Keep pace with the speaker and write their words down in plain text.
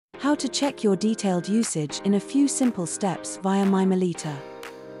How to check your detailed usage in a few simple steps via MyMelita.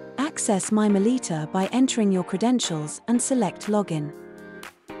 Access MyMelita by entering your credentials and select Login.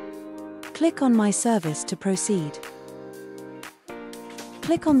 Click on My Service to proceed.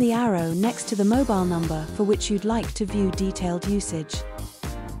 Click on the arrow next to the mobile number for which you'd like to view detailed usage.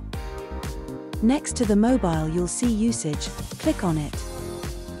 Next to the mobile you'll see usage, click on it.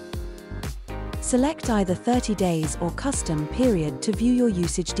 Select either 30 days or custom period to view your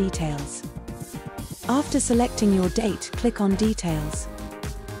usage details. After selecting your date, click on Details.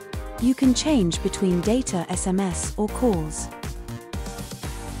 You can change between data, SMS, or calls.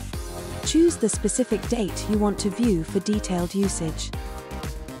 Choose the specific date you want to view for detailed usage.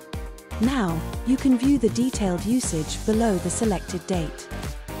 Now, you can view the detailed usage below the selected date.